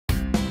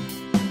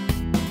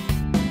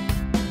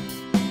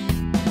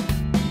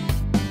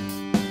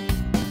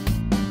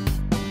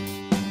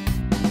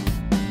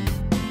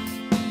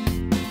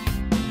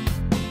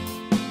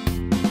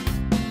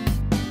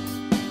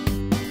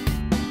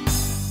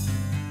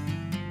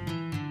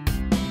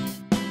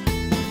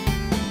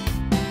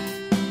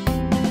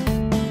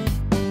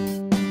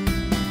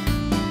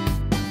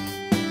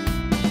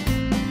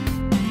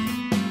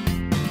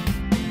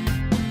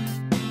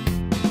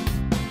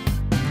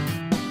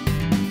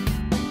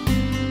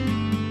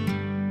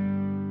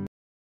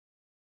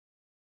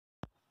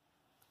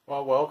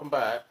Well, welcome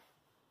back.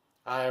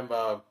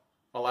 My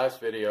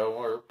last video,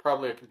 or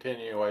probably a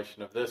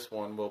continuation of this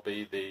one, will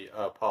be the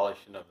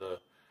polishing of the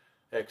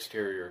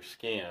exterior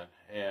skin.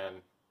 And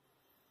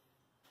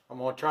I'm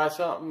going to try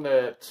something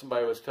that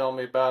somebody was telling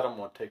me about. I'm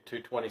going to take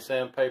 220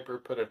 sandpaper,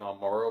 put it on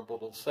my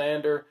rotable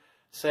sander,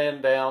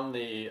 sand down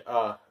the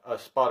a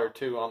spot or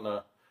two on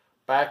the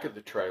back of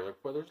the trailer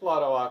where there's a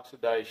lot of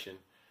oxidation,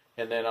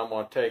 and then I'm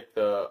going to take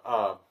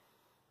the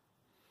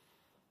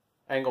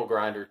angle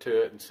grinder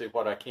to it and see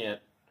what I can't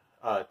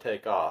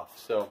take off.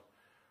 So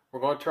we're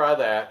going to try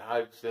that.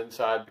 I was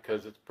inside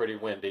because it's pretty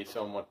windy,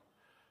 so I'm going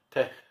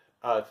to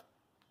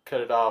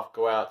cut it off,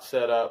 go out,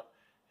 set up,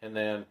 and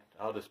then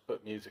I'll just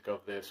put music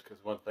over this,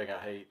 because one thing I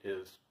hate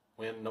is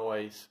wind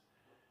noise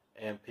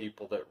and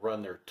people that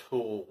run their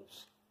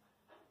tools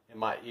in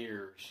my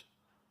ears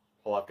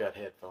while I've got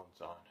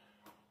headphones on.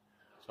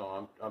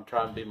 So I'm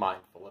trying to be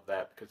mindful of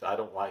that because I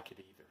don't like it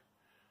either.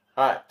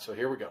 Alright, so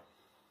here we go.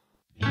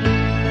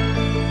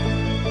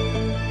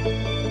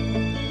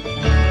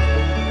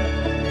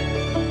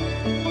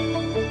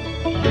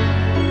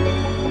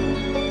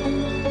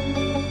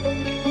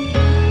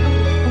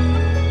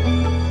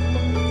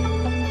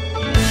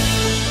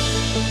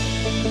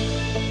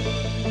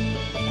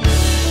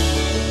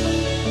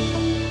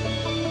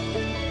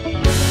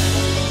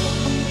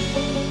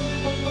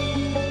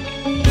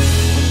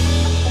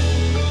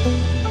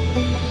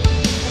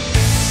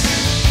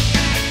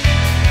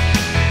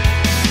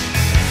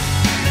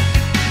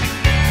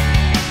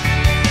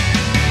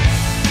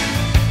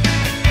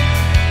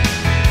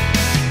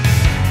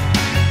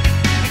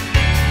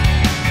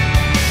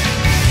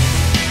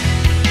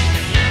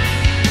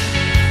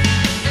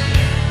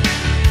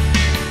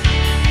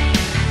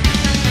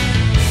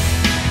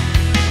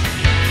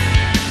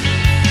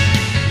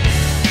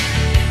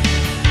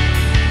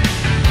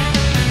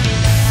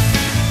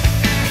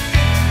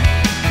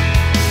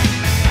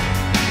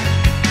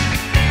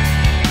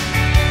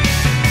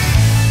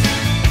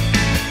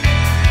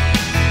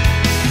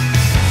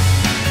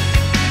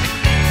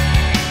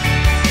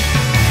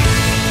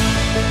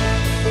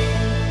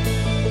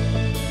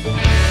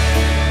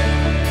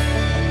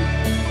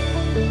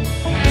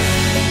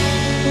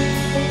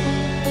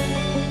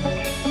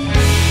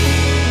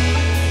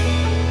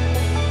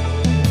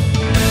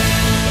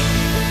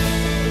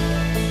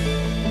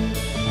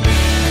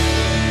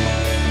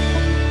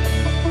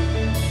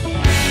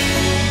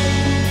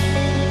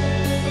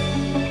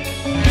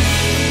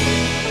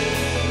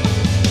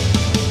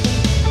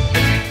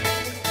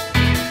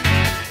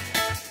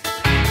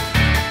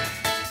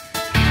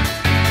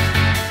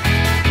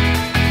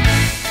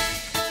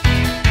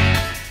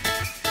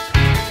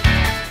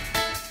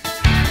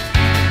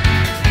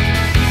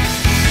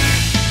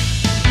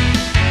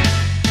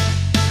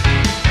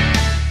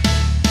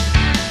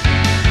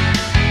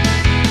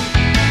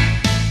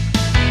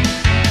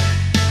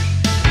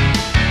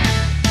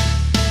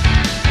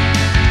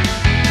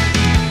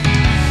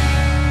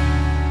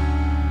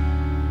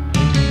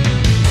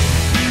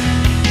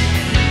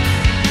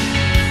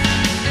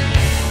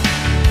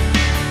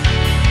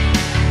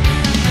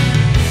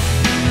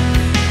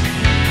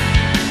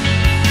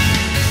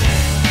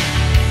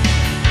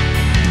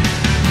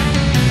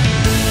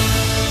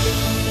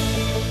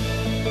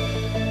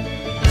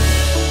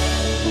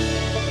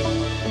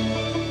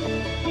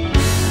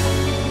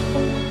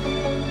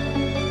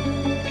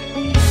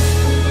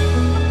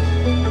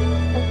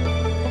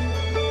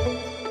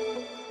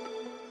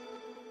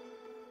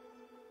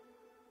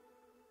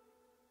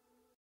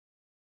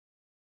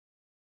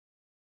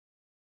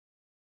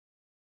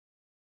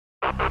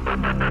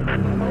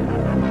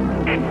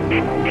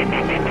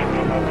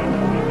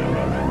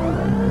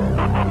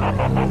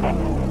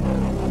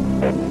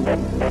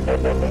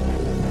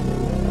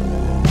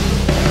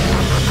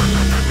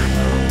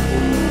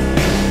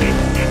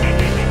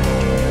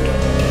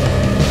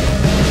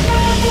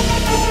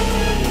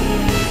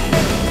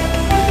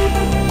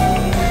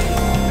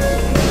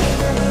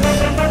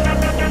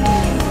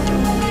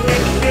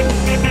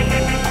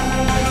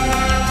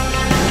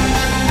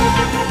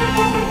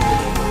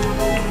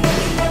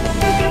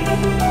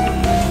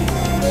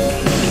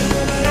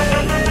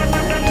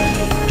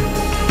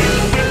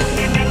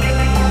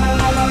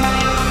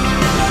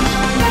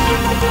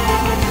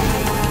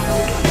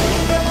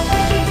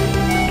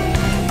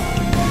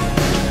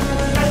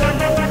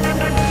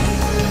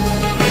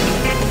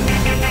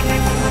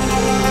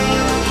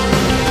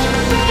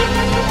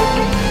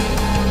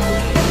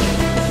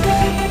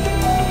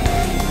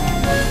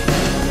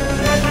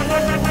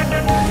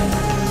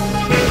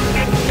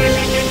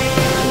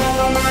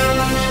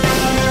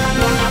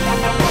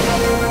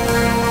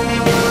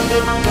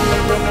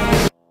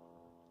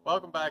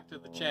 Welcome back to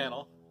the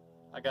channel.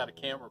 I got a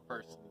camera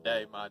person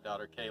today. My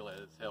daughter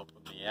Kayla is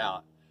helping me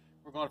out.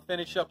 We're going to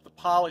finish up the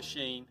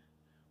polishing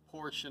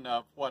portion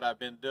of what I've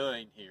been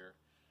doing here.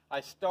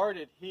 I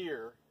started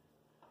here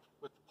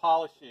with the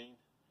polishing,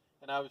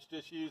 and I was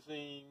just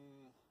using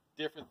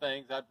different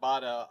things. I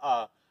bought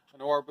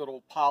an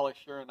orbital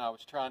polisher, and I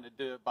was trying to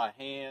do it by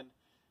hand,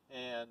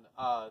 and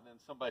then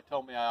somebody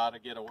told me I ought to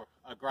get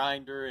a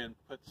grinder and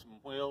put some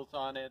wheels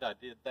on it. I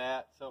did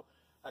that. So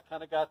I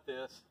kind of got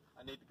this.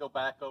 I need to go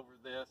back over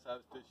this. I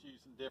was just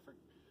using different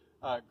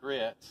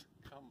grits.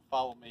 Come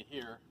follow me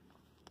here.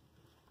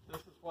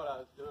 This is what I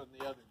was doing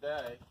the other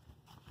day.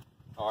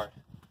 Or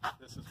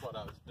this is what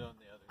I was doing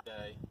the other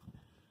day.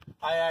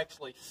 I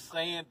actually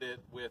sanded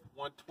with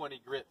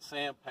 120 grit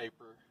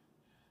sandpaper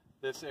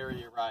this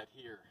area right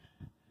here.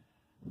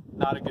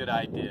 Not a good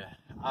idea.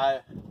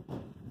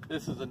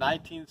 This is a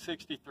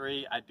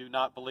 1963. I do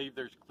not believe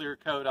there's clear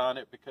coat on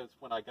it because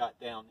when I got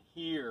down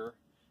here,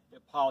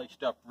 it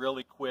polished up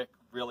really quick,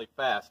 really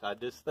fast. I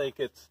just think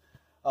it's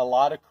a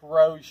lot of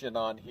corrosion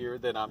on here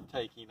that I'm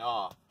taking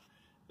off.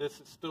 This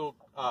is still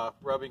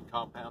rubbing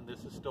compound.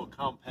 This is still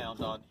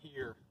compound on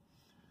here.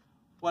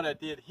 What I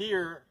did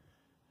here,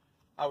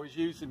 I was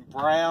using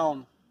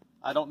brown,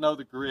 I don't know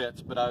the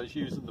grits, but I was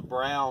using the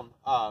brown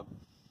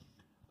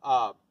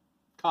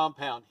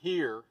compound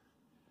here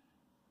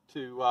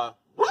to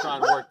try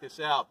and work this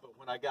out. But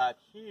when I got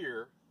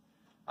here,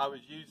 I was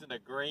using a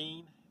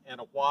green and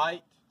a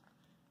white.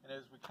 And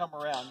as we come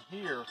around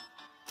here,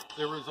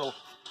 there was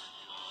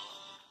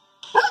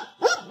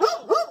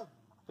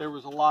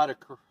a lot of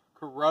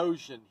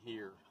corrosion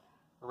here,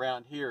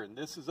 around here. And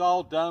this is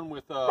all done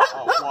with a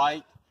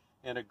white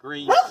and a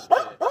green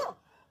stick.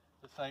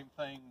 The same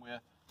thing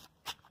with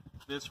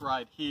this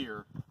right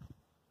here.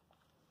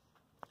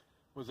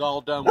 Was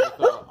all done with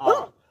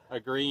a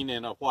green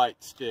and a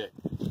white stick.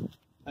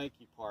 Thank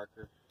you,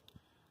 Parker.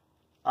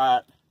 All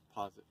right,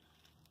 pause it.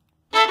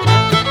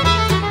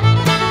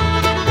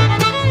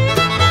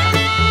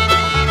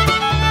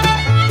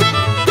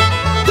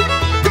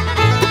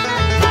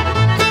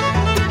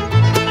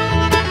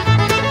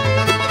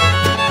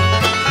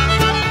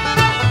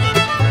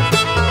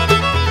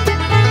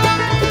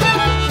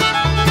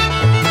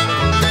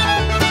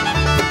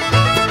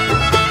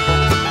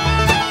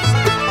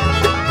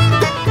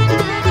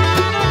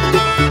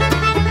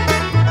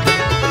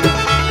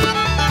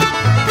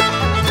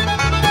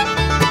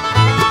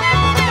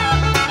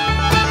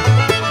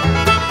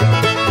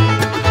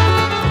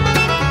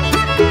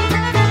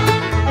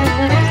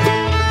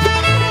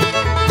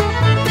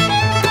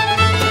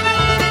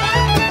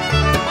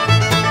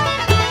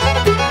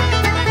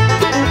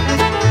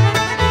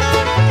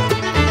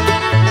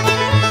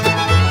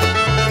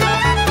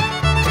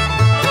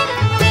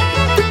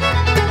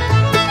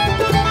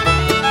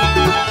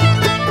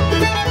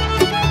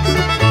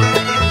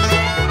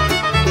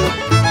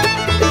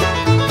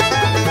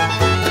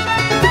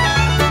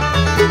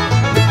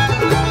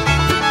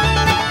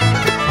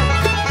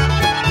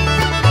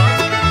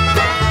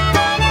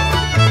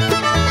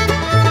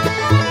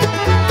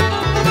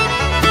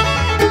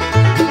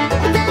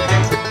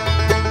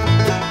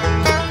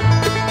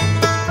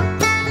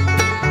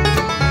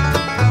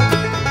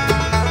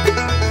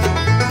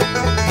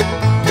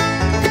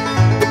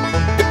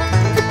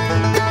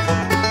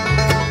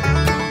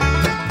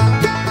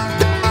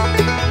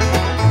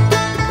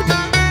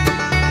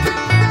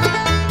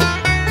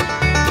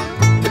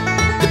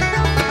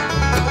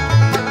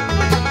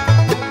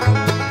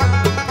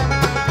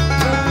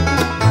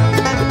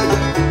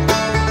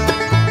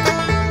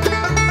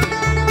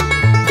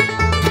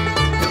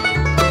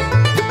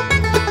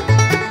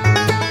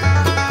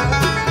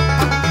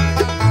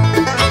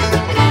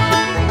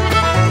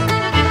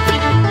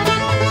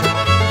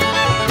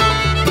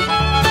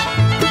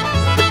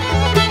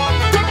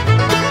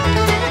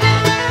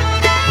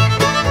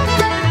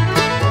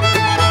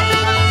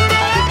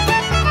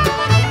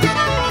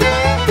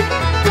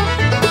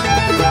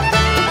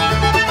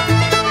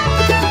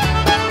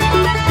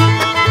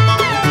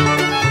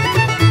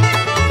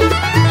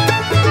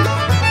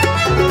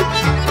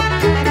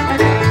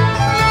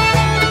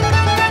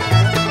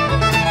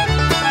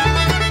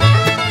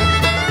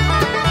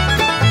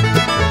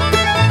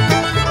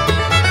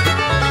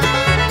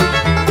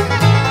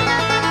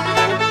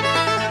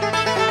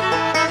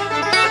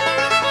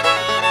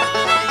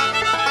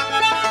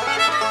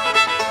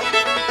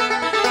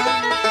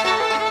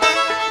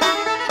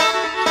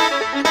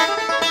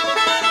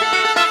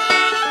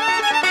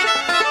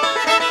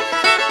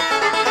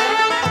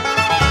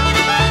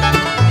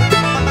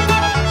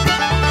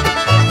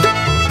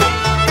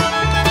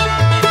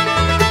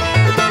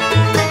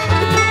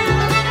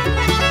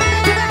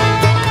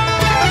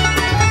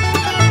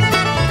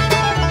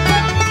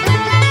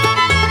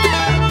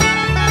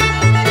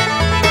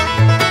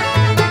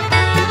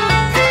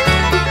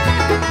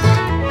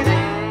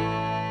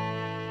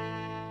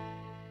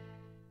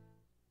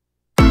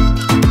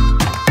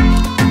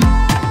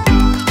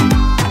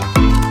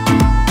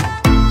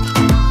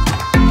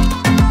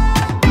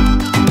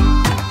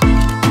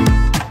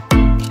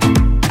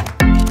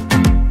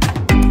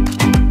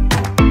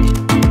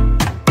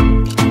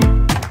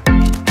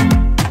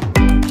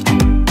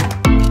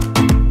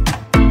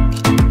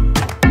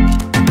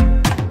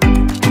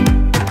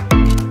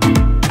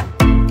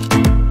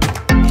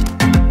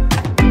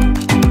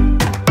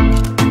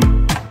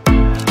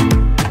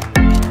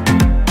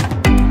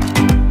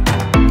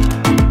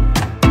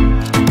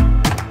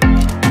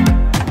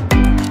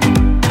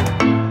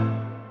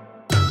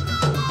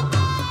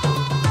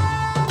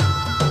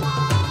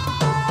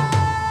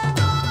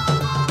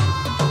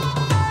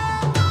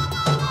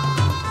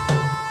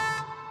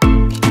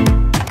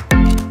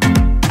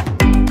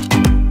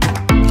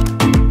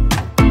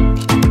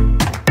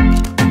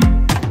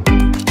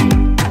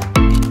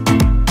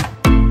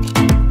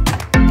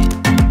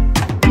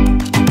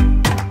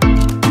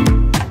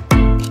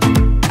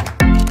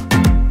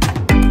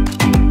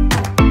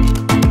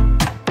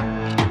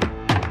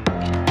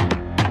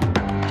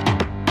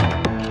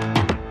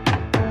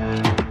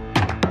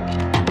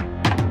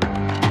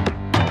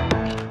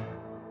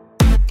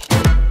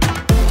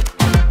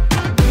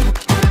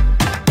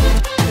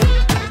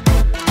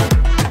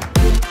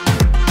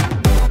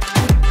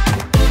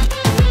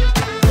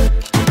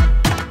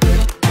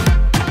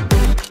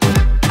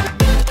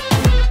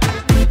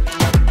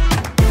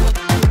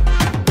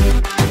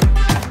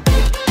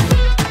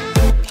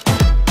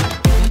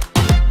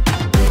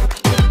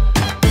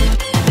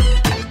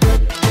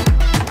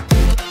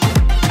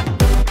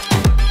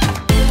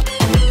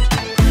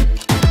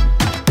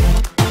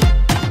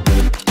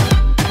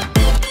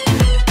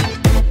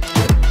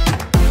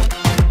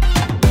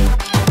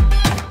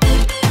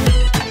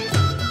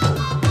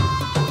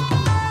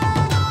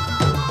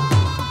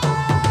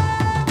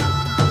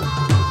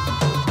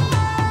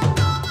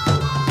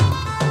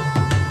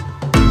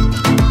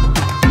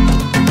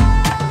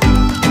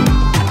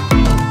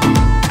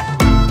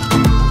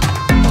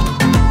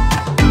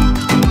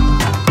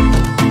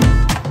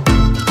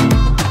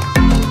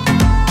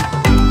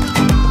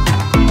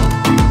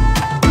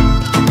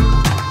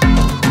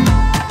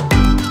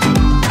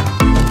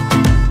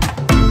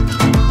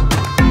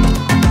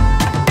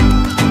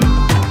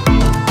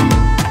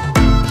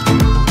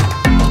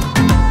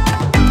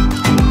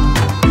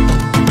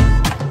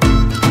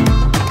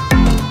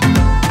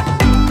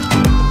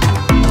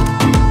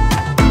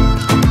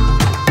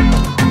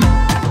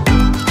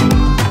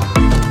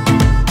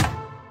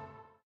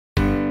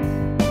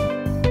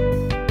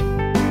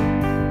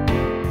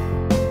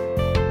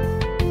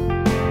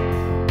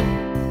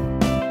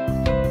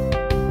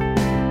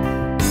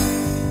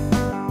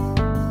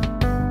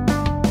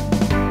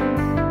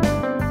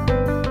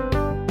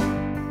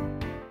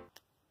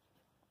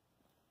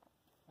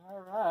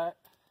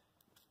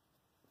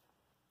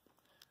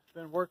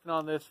 been working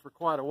on this for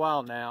quite a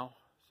while now,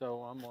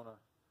 so I'm going to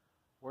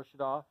wash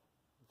it off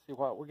and see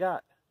what we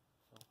got.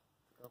 So,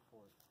 go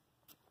for it.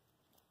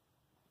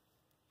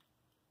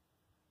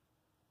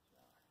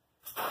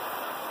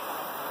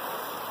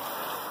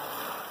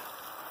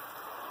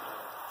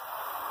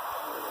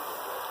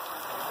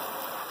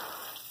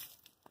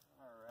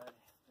 Alrighty,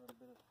 a little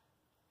bit of,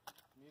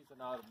 I'm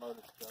using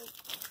automotive soap.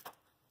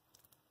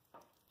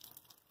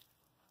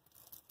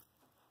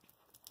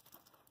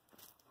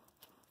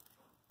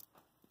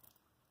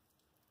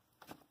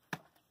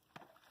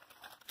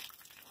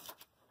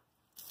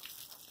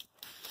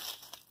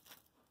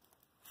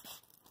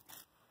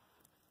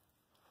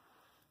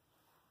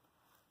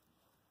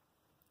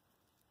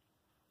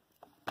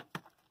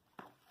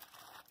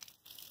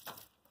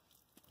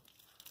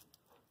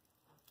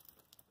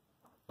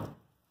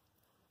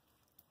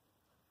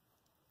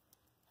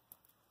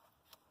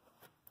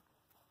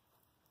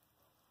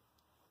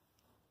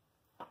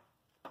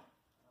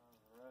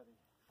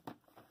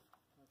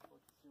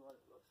 Let's see what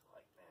it looks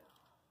like now.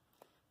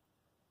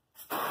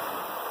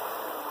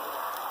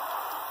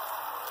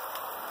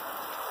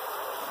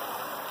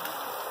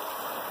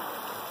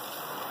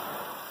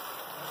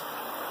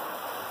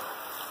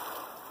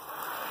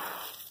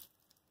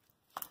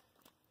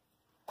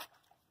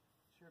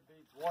 Sure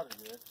beats water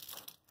good.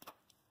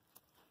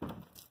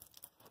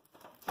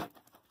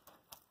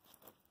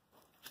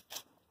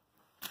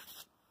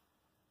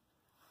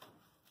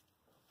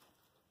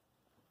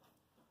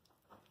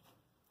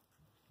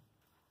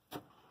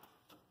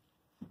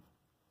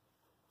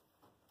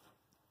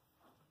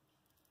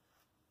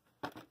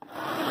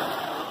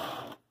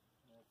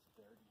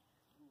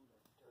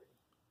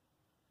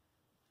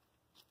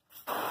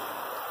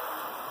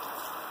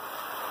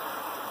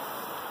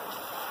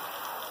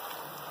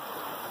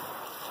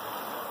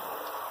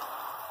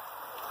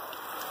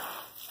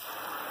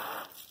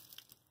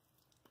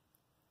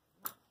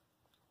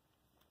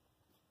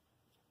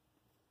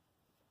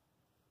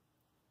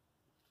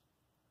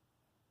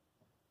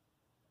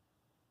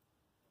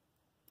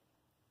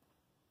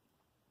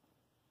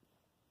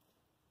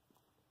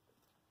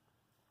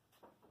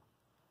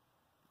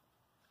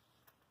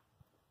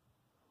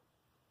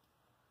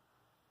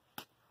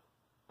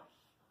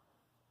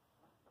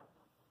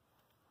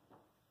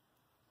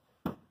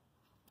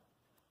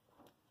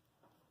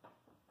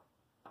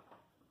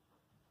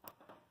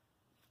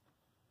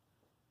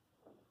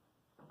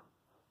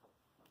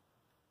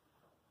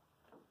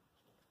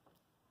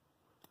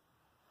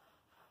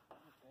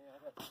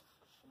 I got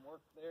some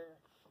work there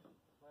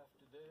left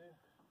to do.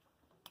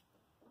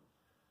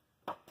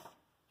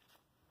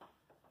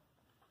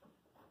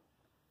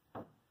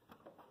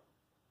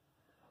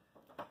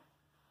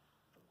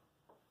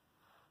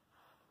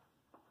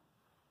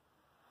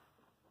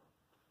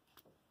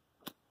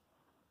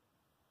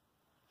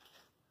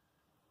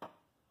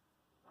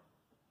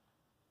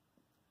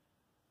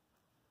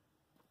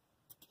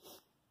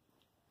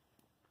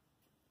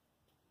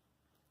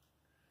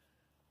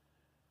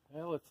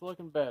 Well, it's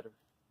looking better.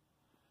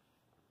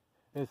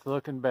 It's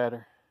looking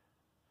better.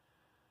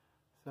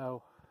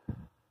 So,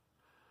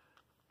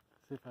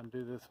 see if I can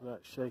do this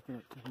without shaking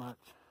it too much.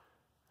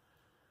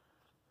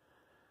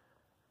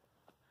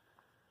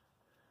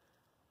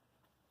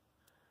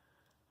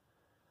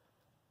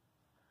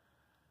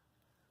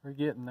 We're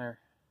getting there.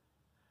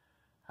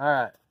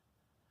 Alright,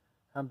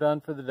 I'm done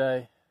for the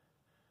day.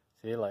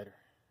 See you later.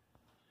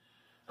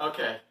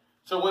 Okay,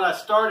 so when I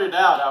started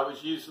out, I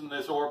was using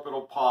this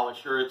orbital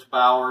polisher. It's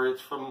Bauer.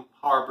 It's from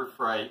Harbor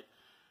Freight.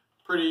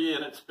 Pretty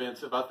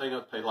inexpensive. I think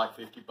I paid like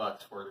 50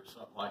 bucks for it or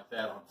something like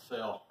that on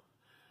sale.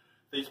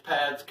 These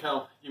pads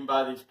come, you can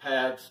buy these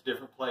pads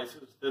different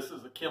places. This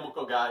is a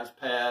Chemical Guys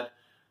pad.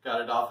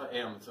 Got it off of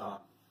Amazon.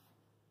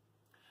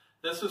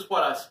 This is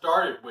what I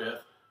started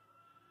with.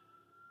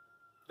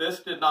 This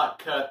did not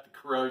cut the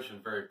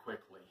corrosion very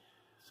quickly.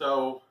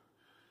 So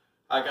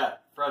I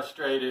got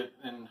frustrated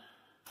and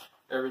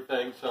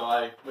everything, so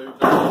I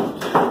moved on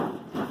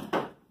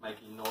to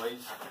making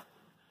noise.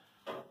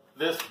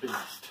 This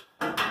beast.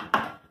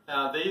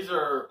 Now these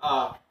are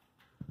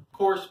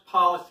coarse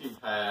polishing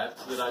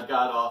pads that I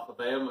got off of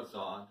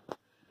Amazon.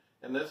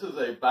 And this is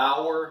a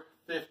Bauer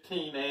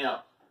 15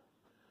 amp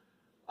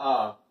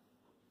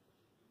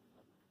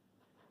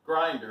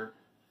grinder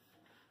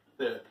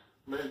that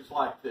moves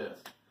like this.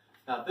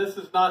 Now this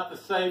is not the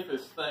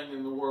safest thing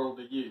in the world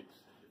to use.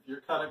 If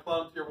you're kind of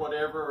clumsy or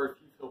whatever, or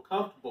if you feel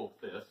comfortable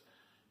with this,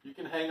 you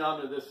can hang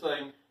on to this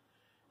thing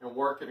and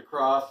work it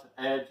across,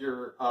 add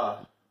your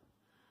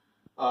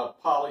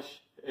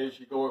polish as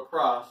you go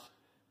across.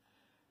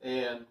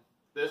 And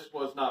this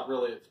was not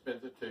really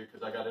expensive too,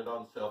 because I got it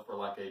on sale for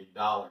like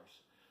 $80.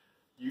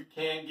 You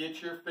can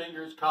get your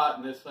fingers caught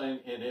in this thing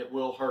and it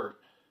will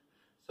hurt.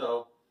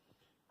 So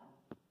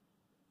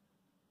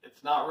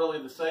it's not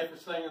really the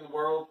safest thing in the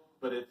world,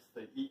 but it's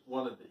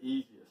one of the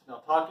easiest.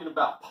 Now talking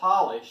about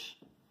polish,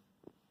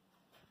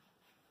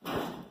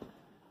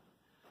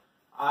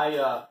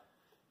 I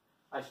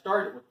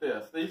started with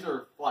this. These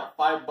are like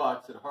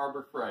 $5 at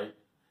Harbor Freight.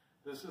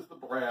 This is the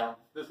brown.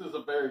 This is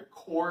a very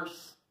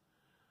coarse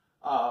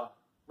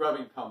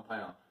rubbing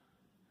compound.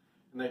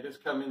 And they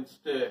just come in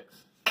sticks.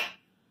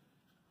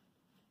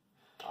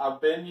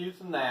 I've been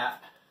using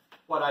that.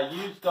 What I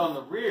used on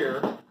the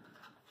rear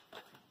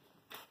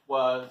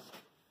was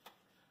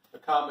a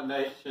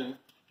combination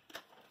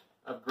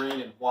of green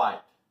and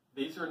white.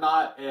 These are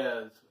not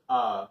as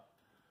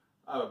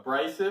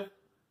abrasive,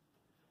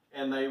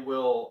 and they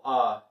will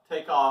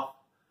take off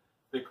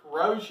the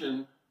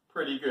corrosion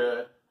pretty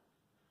good,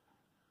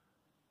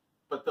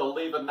 but they'll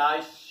leave a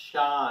nice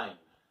shine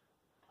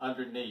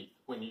underneath.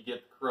 When you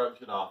get the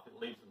corrosion off, it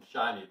leaves them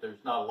shiny.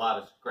 There's not a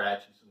lot of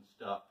scratches and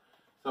stuff.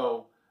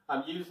 So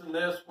I'm using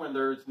this when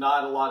there's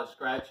not a lot of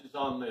scratches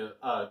on the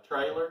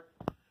trailer.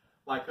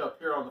 Like up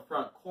here on the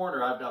front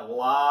corner, I've got a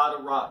lot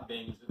of rock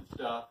dings and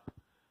stuff.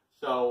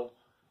 So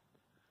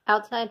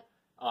outside?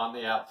 On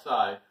the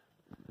outside.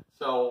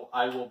 So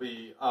I will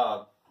be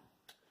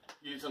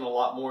using a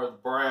lot more of the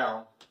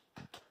brown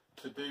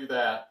to do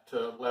that,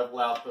 to level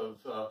out those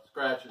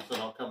scratches,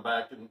 and I'll come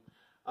back and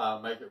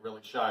make it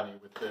really shiny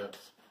with this.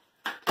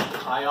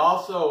 I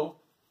also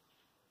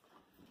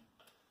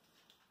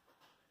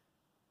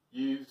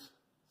use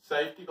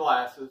safety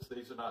glasses.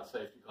 These are not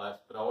safety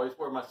glasses, but I always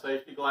wear my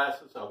safety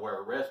glasses. I wear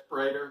a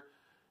respirator.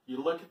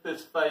 You look at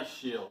this face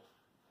shield.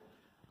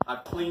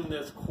 I've cleaned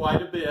this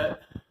quite a bit,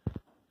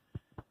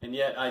 and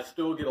yet I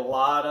still get a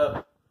lot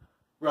of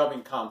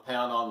rubbing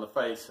compound on the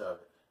face of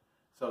it.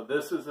 So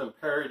this is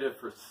imperative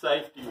for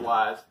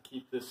safety-wise to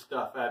keep this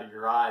stuff out of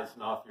your eyes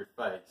and off your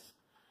face.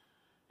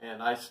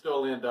 And I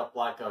still end up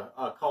like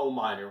a coal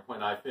miner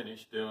when I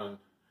finish doing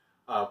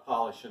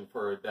polishing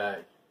for a day.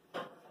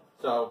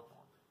 So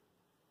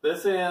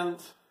this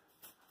ends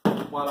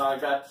what I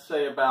got to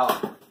say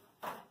about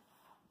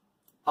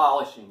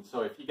polishing.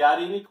 So if you got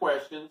any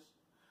questions,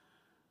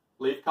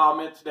 leave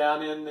comments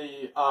down in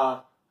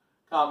the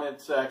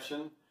comment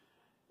section.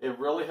 It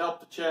really helped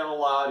the channel a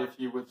lot if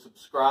you would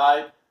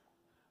subscribe,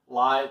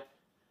 like,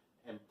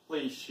 and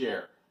please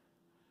share.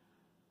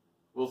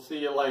 We'll see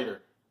you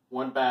later.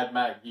 One Bad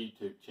Mac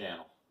YouTube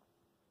channel.